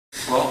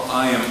Well,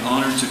 I am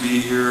honored to be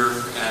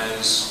here,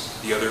 as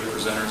the other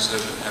presenters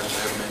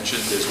have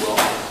mentioned as well.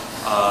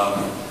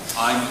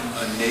 I'm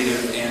a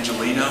native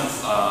Angelino.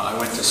 I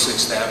went to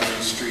 6th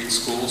Avenue Street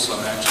School, so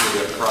I'm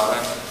actually a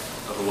product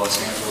of the Los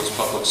Angeles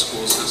public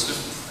school system.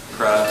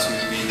 Proud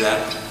to be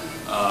that.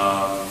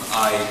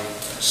 I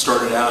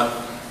started out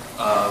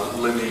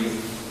living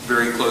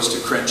very close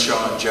to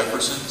Crenshaw and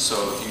Jefferson,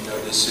 so if you know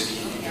this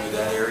city and you know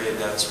that area,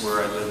 that's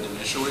where I lived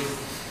initially.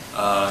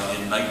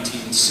 In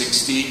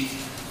 1960,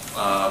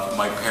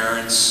 my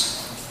parents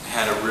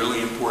had a really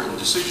important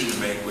decision to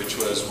make, which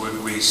was,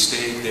 would we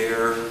stay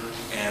there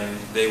and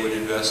they would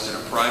invest in a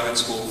private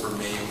school for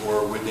me,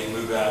 or would they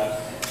move out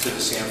to the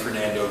San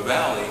Fernando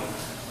Valley,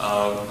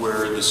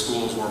 where the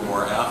schools were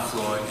more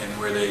affluent and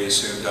where they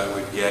assumed I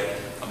would get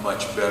a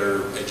much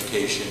better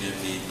education in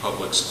the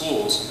public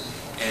schools.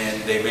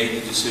 And they made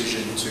the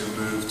decision to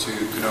move to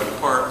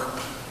Keynote Park.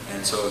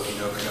 And so if you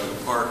know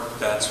Keynote Park,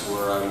 that's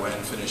where I went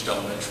and finished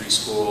elementary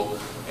school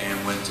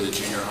and went to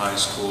junior high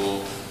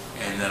school.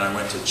 And then I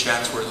went to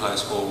Chatsworth High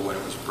School when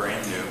it was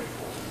brand new.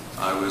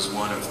 I was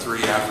one of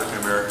 3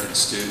 African-American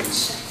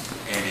students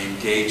and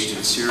engaged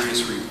in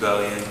serious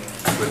rebellion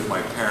with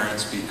my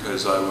parents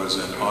because I was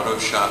an auto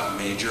shop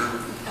major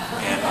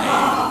and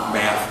a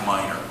math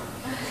minor.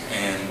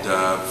 And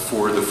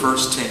for the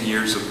first 10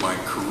 years of my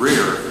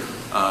career,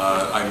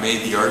 I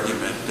made the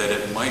argument that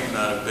it might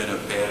not have been a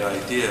bad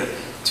idea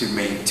to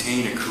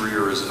maintain a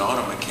career as an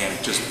auto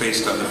mechanic just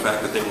based on the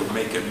fact that they were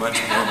making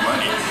much more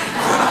money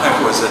than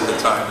I was at the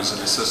time as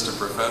an assistant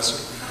professor.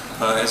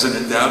 As an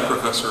endowed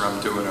professor, I'm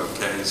doing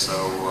okay, so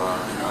you know,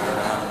 I don't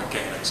know how the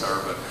mechanics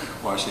are, but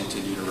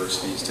Washington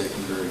University is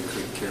taking very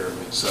good care of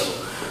me. So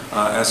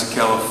as a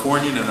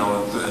Californian and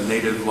a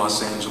native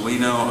Los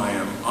Angelino, I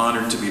am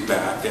honored to be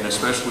back, and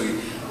especially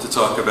to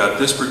talk about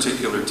this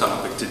particular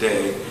topic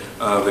today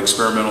of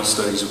experimental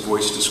studies of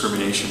voice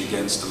discrimination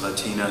against the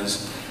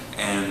Latinas.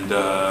 And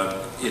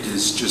it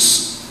is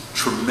just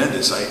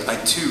tremendous. I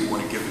too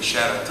want to give a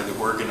shout out to the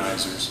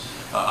organizers.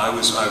 I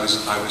was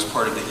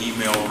part of the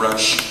email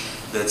rush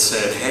that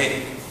said,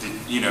 hey,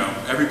 you know,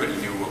 everybody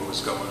knew what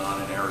was going on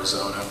in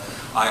Arizona.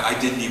 I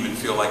didn't even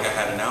feel like I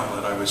had an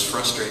outlet. I was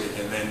frustrated,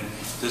 and then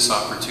this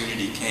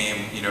opportunity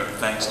came, you know,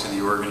 thanks to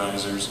the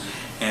organizers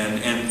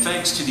and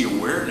thanks to the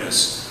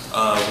awareness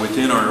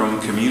within our own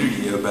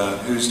community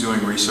about who's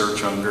doing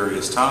research on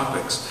various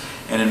topics.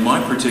 And in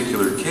my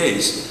particular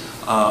case,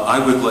 I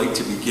would like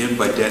to begin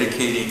by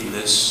dedicating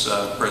this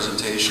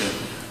presentation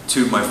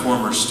to my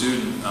former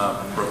student,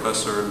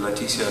 Professor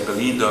Leticia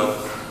Galindo,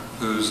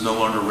 who's no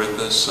longer with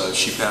us.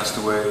 She passed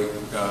away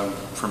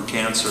from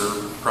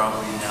cancer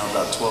probably now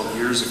about 12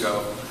 years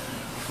ago.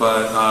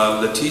 But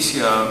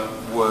Leticia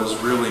was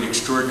really an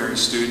extraordinary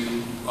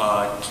student.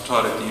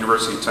 Taught at the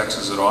University of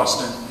Texas at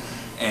Austin.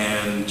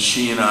 And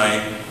she and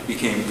I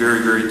became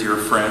very, very dear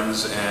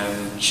friends,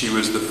 and she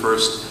was the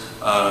first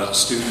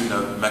student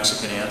of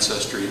Mexican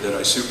ancestry that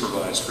I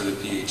supervised for the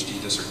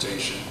PhD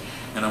dissertation.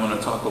 And I want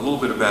to talk a little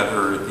bit about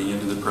her at the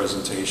end of the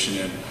presentation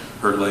and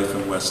her life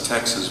in West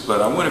Texas.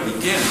 But I want to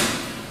begin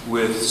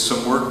with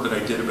some work that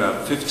I did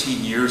about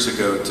 15 years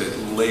ago to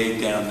lay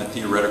down the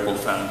theoretical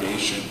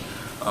foundation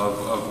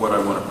of what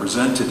I want to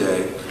present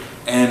today.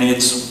 And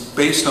it's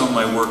based on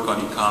my work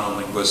on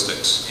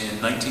econolinguistics.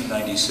 In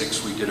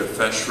 1996, we did a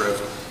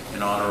Festschrift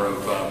in honor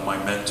of my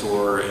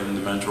mentor and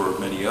the mentor of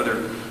many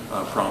other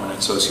prominent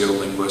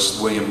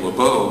sociolinguists, William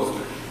Baugh.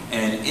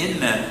 And in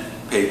that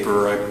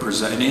paper,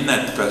 in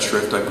that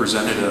Festschrift, I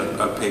presented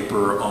a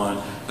paper on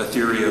a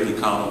theory of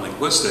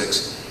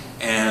econolinguistics,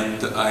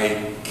 and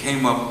I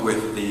came up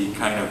with the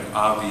kind of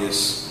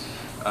obvious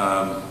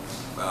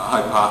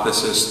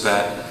hypothesis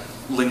that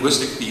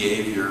linguistic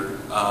behavior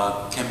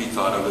can be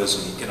thought of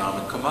as an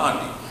economic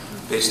commodity,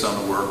 based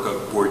on the work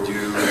of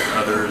Bourdieu and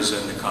others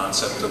and the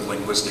concept of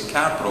linguistic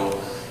capital.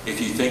 If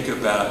you think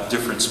about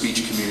different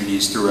speech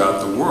communities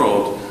throughout the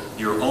world,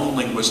 your own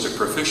linguistic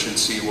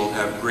proficiency will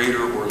have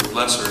greater or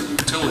lesser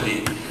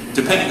utility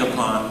depending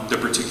upon the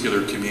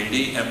particular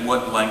community and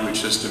what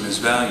language system is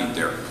valued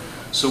there.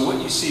 So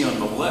what you see on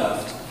the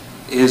left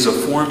is a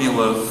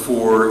formula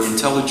for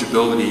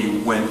intelligibility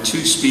when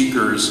 2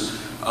 speakers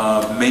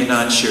may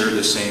not share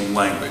the same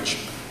language.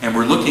 And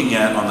we're looking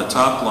at, on the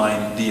top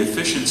line, the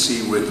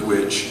efficiency with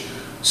which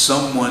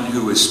someone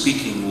who is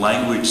speaking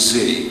language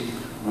Z,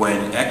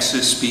 when X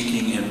is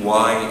speaking and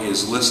Y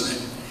is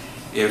listening,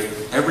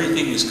 if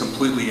everything is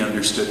completely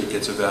understood, it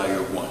gets a value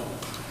of 1.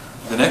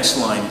 The next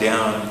line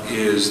down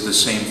is the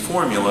same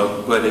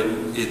formula, but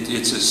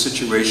it's a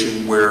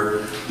situation where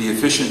the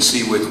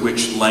efficiency with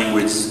which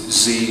language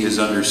Z is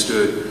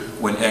understood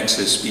when X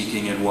is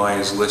speaking and Y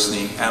is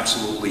listening,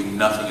 absolutely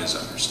nothing is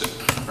understood,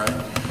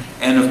 right?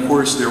 And of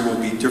course, there will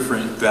be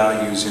different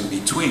values in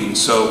between.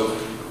 So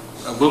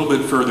a little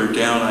bit further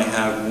down, I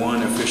have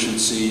one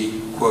efficiency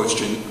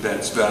quotient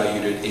that's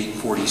valued at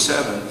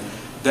 847.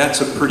 That's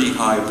a pretty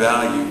high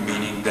value,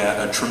 meaning that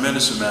a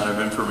tremendous amount of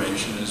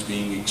information is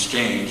being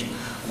exchanged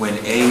when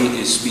A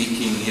is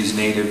speaking his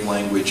native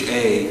language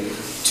A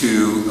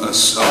to a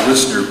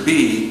listener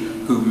B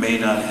who may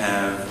not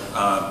have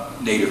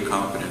native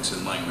competence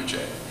in language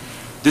aid.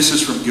 This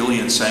is from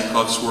Gillian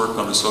Sankoff's work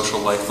on the social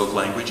life of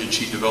language, and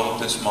she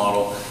developed this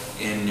model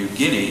in New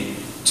Guinea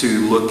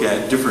to look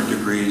at different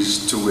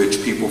degrees to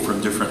which people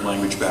from different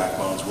language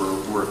backgrounds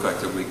were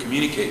effectively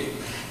communicating.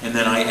 And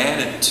then I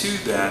added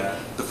to that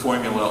the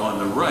formula on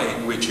the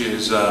right, which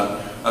is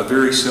a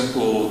very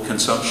simple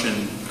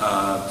consumption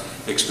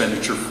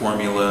expenditure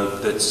formula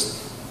that's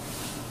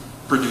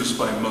produced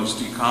by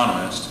most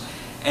economists.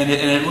 And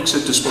it looks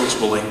at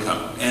disposable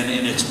income. And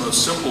in its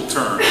most simple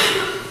terms,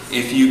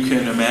 if you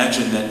can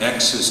imagine that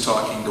X is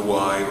talking to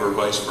Y or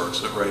vice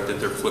versa, right, that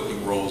they're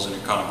flipping roles in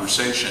a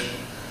conversation,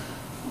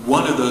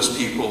 one of those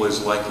people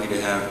is likely to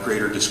have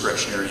greater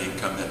discretionary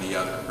income than the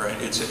other, right?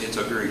 It's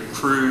a very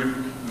crude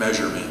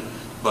measurement,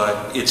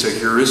 but it's a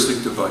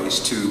heuristic device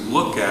to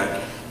look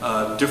at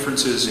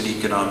differences in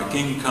economic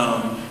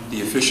income,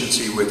 the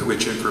efficiency with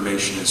which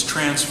information is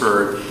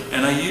transferred,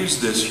 and I use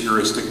this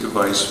heuristic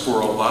device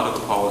for a lot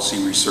of the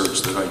policy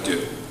research that I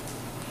do.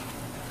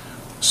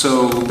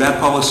 So that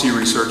policy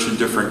research in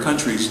different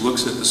countries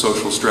looks at the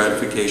social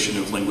stratification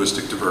of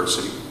linguistic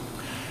diversity.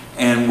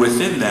 And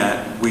within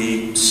that,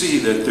 we see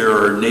that there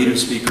are native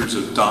speakers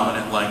of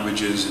dominant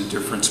languages in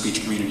different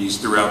speech communities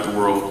throughout the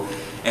world.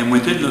 And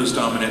within those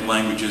dominant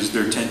languages,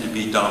 there tend to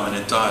be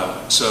dominant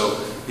dialects. So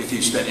if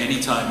you spent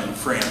any time in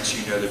France,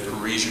 you know that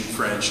Parisian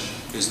French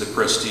is the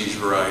prestige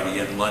variety.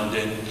 In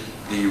London,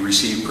 the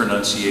received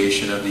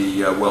pronunciation of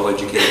the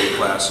well-educated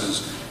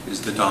classes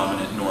is the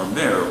dominant norm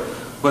there.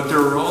 But there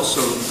are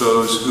also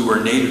those who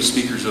are native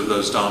speakers of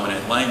those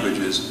dominant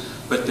languages,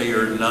 but they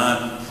are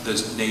not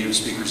the native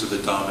speakers of the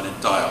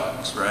dominant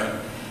dialects, right?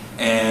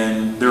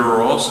 And there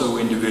are also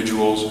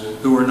individuals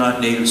who are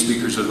not native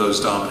speakers of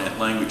those dominant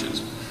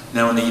languages.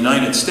 Now in the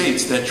United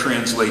States, that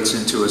translates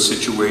into a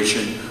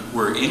situation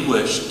where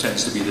English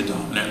tends to be the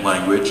dominant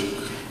language,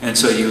 and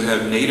so you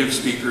have native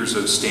speakers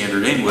of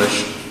standard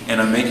English, and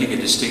I'm making a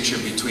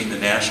distinction between the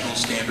national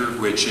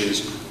standard, which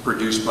is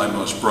produced by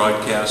most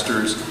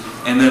broadcasters,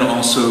 and then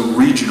also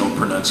regional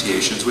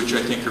pronunciations, which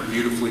I think are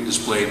beautifully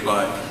displayed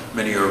by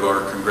many of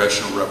our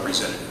congressional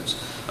representatives.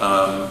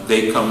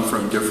 They come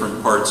from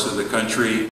different parts of the country.